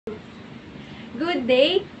Good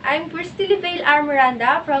day, I'm Christy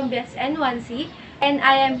Miranda from BSN 1C, and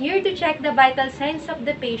I am here to check the vital signs of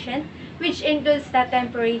the patient, which includes the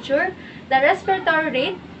temperature, the respiratory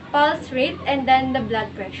rate, pulse rate, and then the blood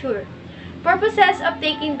pressure. Purposes of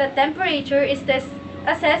taking the temperature is to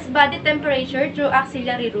assess body temperature through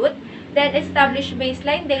axillary route, then establish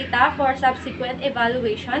baseline data for subsequent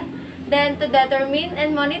evaluation, then to determine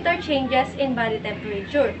and monitor changes in body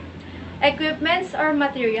temperature. Equipments or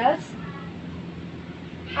materials: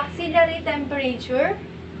 axillary temperature,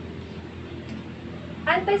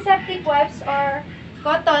 antiseptic wipes or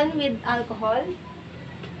cotton with alcohol,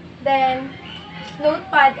 then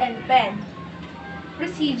notepad and pen.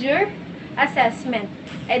 Procedure: assessment.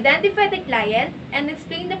 Identify the client and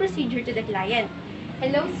explain the procedure to the client.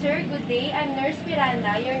 Hello sir, good day. I'm Nurse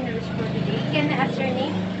Miranda, your nurse for today. Can I ask your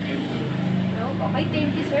name? No? Okay,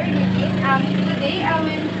 thank you sir. Today I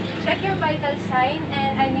will check your vital sign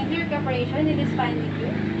and I need your cooperation. It is fine with you?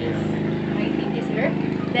 Yes. Okay, thank you sir.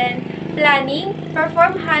 Then, planning.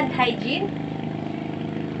 Perform hand hygiene.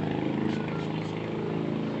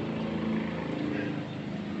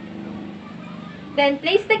 Then,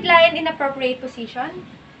 place the client in appropriate position.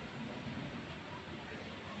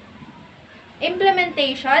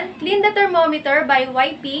 Implementation. Clean the thermometer by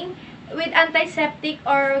wiping with antiseptic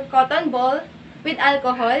or cotton ball with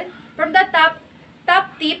alcohol from the top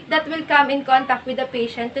tip that will come in contact with the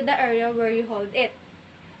patient to the area where you hold it.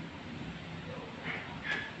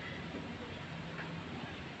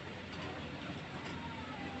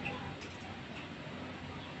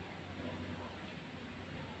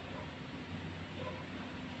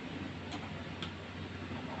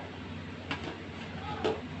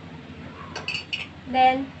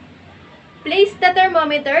 Then, place the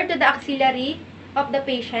thermometer to the axillary of the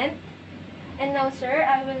patient. And now, sir,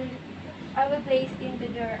 I will place into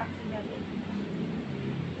your axillary.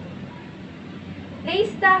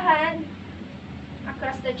 Place the hand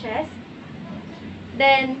across the chest.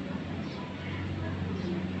 Then,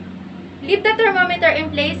 leave the thermometer in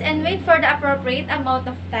place and wait for the appropriate amount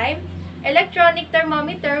of time. Electronic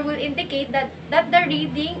thermometer will indicate that the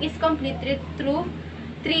reading is completed through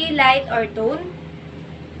 3 light or tone.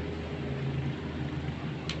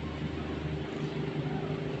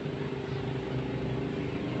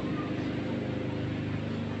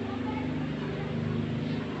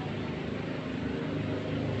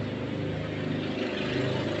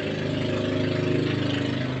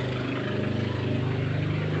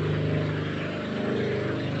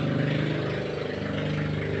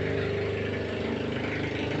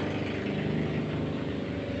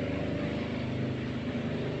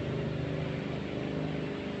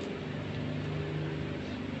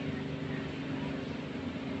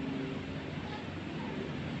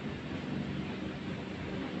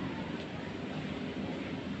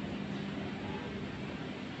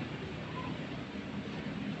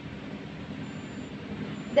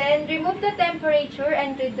 Then, remove the temperature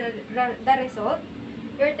and read the result.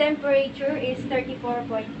 Your temperature is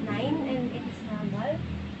 34.9 and it is normal.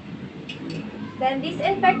 Then,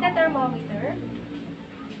 disinfect the thermometer.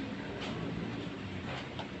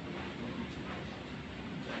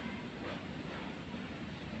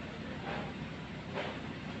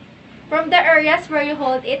 From the areas where you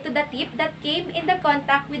hold it to the tip that came in the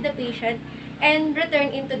contact with the patient and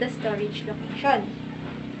return into the storage location.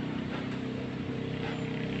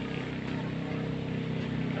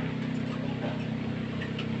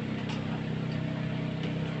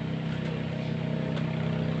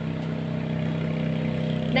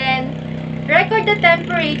 Then, record the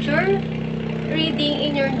temperature reading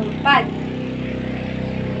in your notepad.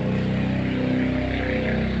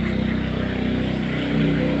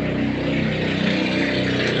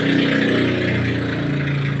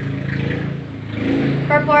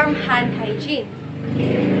 Perform hand hygiene.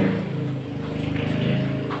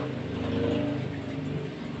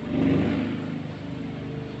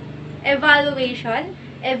 Evaluation.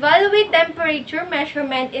 Evaluate temperature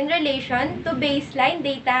measurement in relation to baseline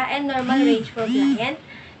data and normal range for client.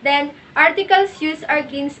 Then, articles used are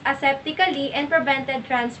cleaned aseptically and prevented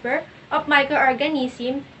transfer of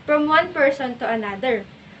microorganisms from one person to another.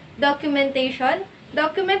 Documentation.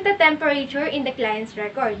 Document the temperature in the client's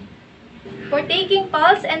record. For taking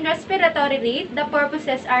pulse and respiratory rate, the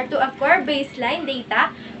purposes are to acquire baseline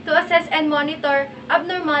data, to assess and monitor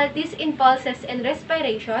abnormalities in pulses and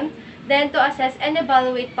respiration, then to assess and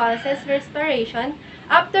evaluate pulses respiration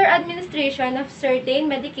after administration of certain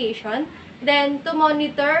medication, then to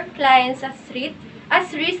monitor clients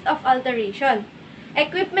as risk of alteration.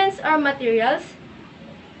 Equipments or materials: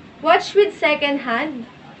 watch with second hand,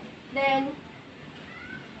 then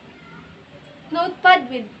notepad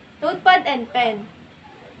with Notepad and pen.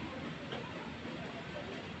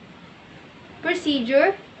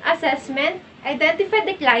 Procedure, assessment, identify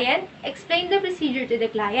the client, explain the procedure to the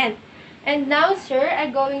client. And now, sir,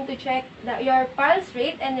 I'm going to check your pulse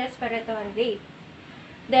rate and respiratory rate.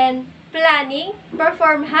 Then, planning,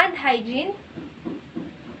 perform hand hygiene.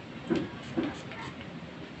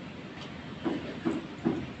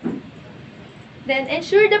 Then,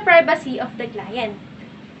 ensure the privacy of the client.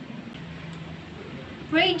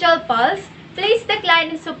 Radial pulse, place the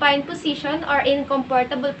client in supine position or in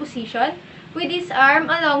comfortable position with his arm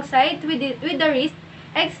alongside with the wrist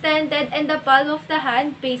extended and the palm of the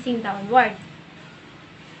hand facing downward.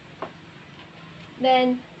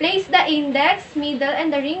 Then, place the index, middle,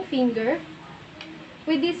 and the ring finger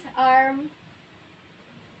with his arm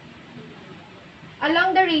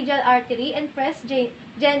along the radial artery and press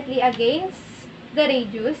gently against the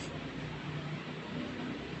radius.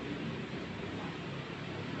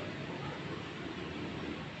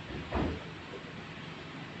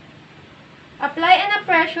 Apply enough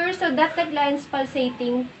pressure so that the client's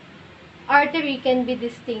pulsating artery can be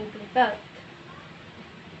distinctly felt.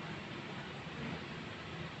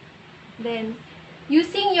 Then,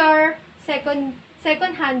 using your second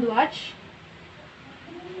hand watch,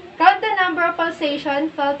 count the number of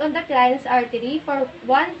pulsations felt on the client's artery for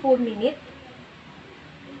 1 full minute.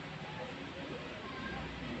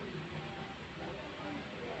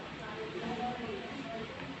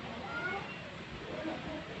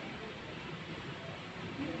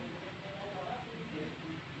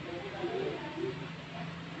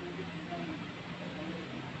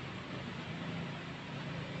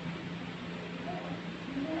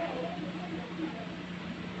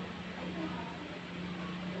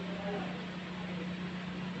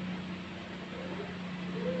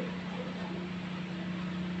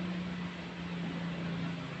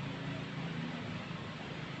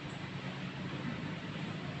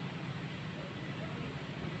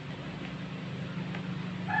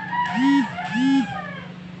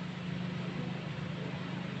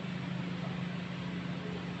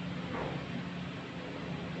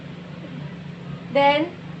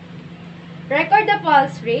 Then, record the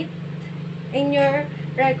pulse rate in your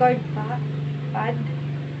record pad.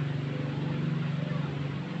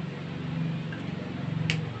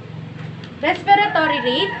 Respiratory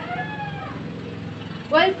rate.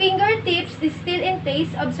 While fingertips is still in place,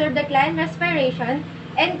 observe the client respiration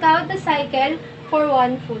and count the cycle for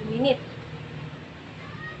 1 full minute.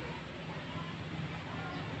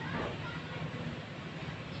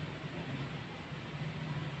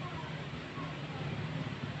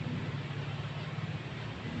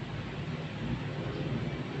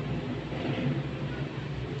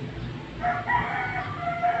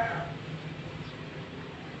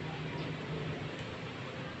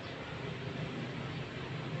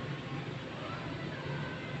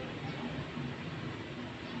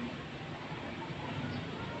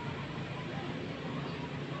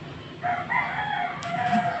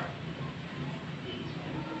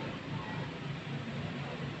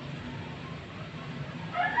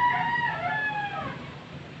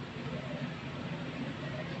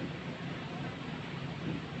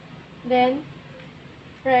 Then,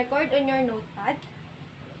 record on your notepad.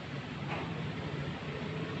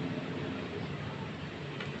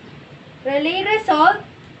 Relay result,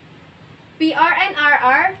 PR and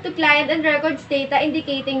RR to client and records data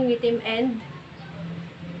indicating rhythm and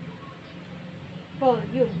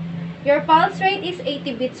volume. Your pulse rate is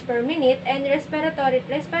 80 beats per minute and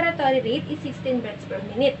respiratory rate is 16 breaths per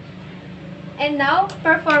minute. And now,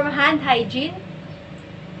 perform hand hygiene.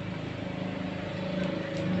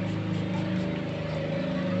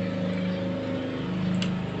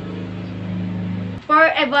 For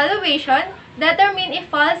evaluation, determine if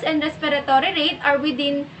pulse and respiratory rate are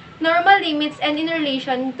within normal limits and in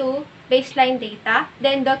relation to baseline data.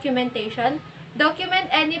 Then documentation. Document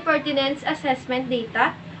any pertinent assessment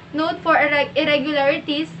data. Note for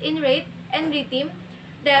irregularities in rate and rhythm,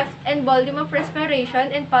 depth and volume of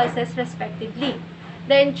respiration and pulses respectively.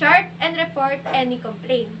 Then chart and report any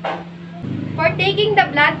complaint. For taking the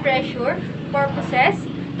blood pressure purposes,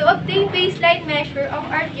 to obtain baseline measure of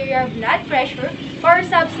arterial blood pressure or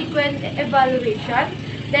subsequent evaluation,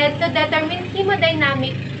 then to determine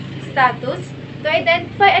hemodynamic status, to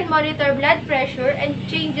identify and monitor blood pressure and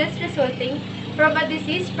changes resulting from a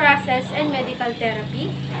disease process and medical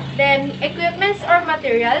therapy, then equipments or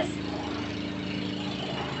materials,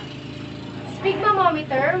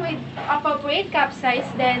 sphygmomanometer with appropriate cup size,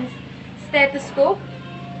 then stethoscope,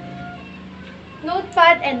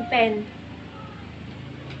 notepad and pen.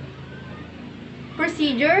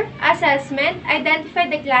 Procedure, assessment, identify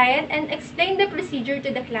the client and explain the procedure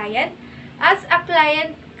to the client. Ask a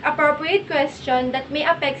client appropriate question that may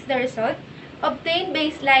affect the result. Obtain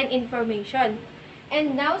baseline information.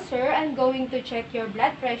 And now, sir, I'm going to check your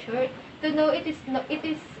blood pressure to know it is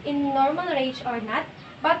in normal range or not.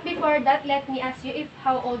 But before that, let me ask you if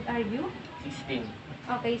how old are you? 16.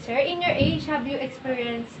 Okay, sir. In your age, have you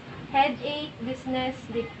experienced headache, dizziness,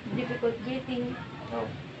 difficult breathing? No.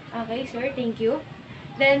 Okay, sir. Thank you.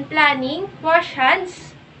 Then, planning. Wash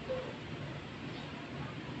hands.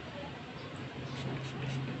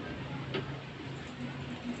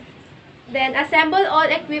 Then, assemble all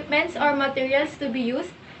equipments or materials to be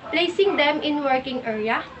used, placing them in working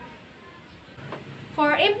area.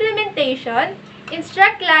 For implementation,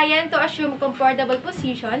 instruct client to assume comfortable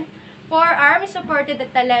position. Forearm is supported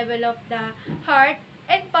at the level of the heart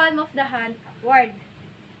and palm of the hand upward.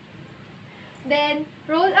 Then,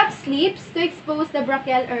 roll up sleeves to expose the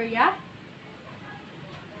brachial area.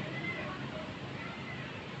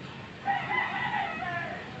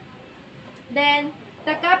 Then,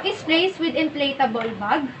 the cup is placed with inflatable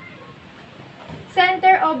bag.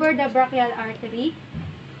 Center over the brachial artery.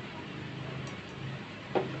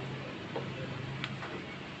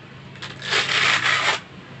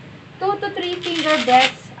 Two to three finger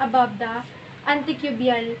breadths above the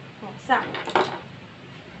antecubial fossa.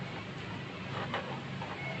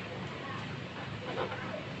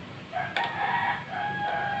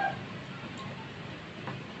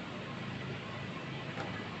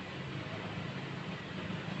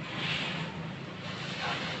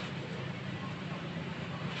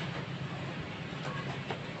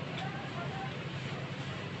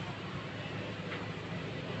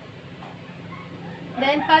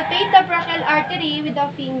 Then, palpate the brachial artery with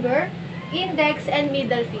the finger, index, and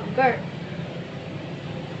middle finger.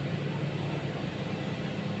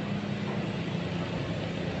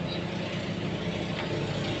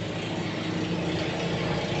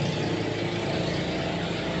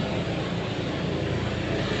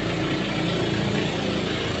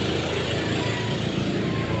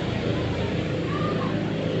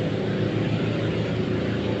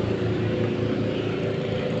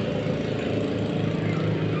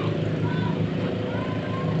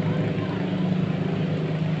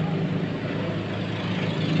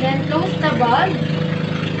 Then close the valve.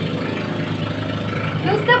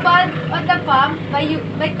 Close the valve on the pump by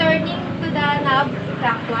turning to the knob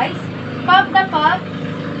clockwise. Pump the pump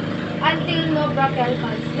until no brachial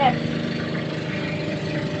pulse left.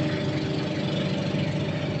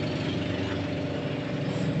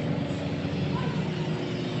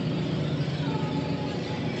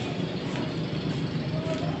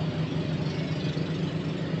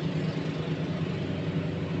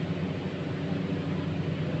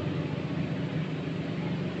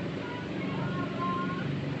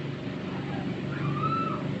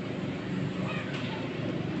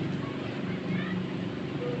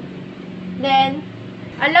 Then,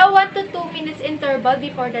 allow 1 to 2 minutes interval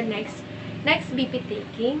before the next BP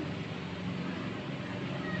taking.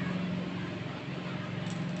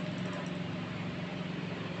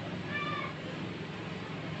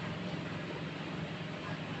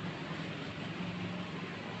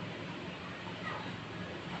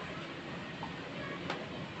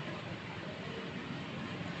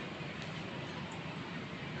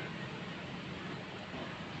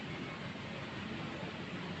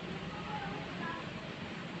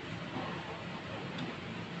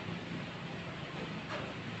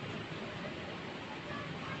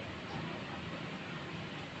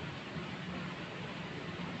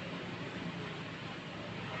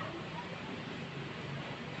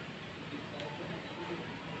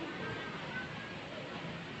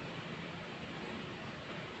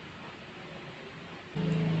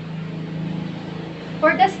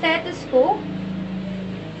 For the stethoscope,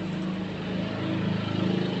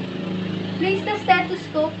 place the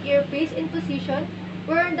stethoscope earpiece in position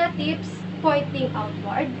where the tips pointing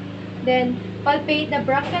outward. Then, palpate the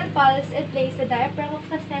brachial pulse and place the diaphragm of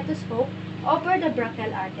the stethoscope over the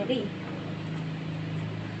brachial artery.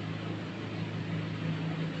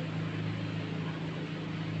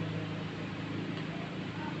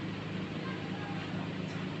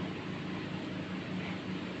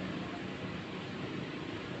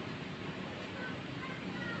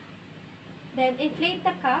 Then, inflate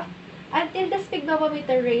the cuff until the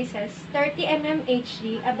sphygmomanometer raises 30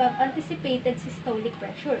 mmHg above anticipated systolic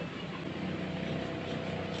pressure.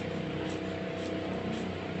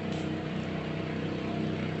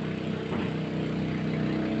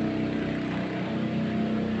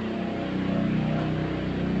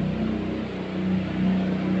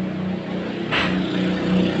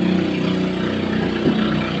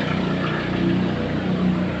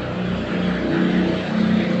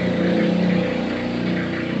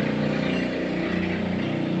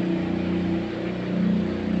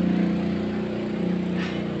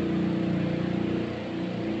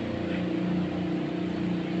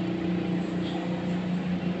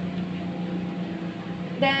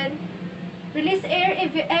 Then, release air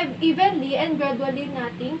evenly and gradually,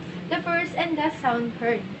 noting the first and last sound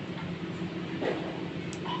heard.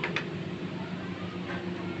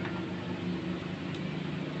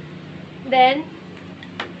 Then,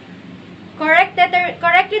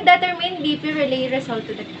 correctly determine BP relay result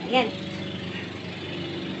to the client.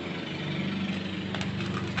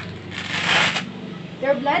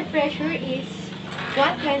 Your blood pressure is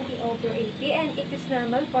 120/80 and it is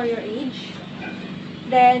normal for your age.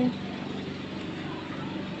 Then,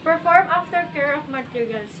 perform aftercare of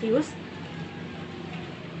materials used.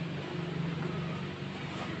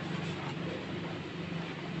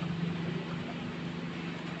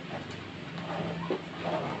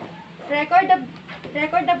 Record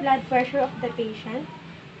the blood pressure of the patient.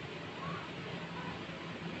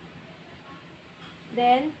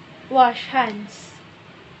 Then, wash hands.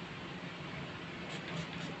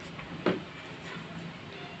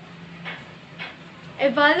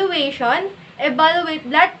 Evaluation. Evaluate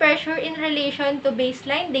blood pressure in relation to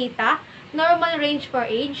baseline data, normal range for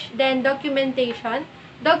age. Then, documentation.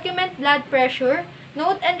 Document blood pressure.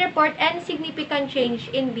 Note and report any significant change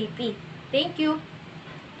in BP. Thank you.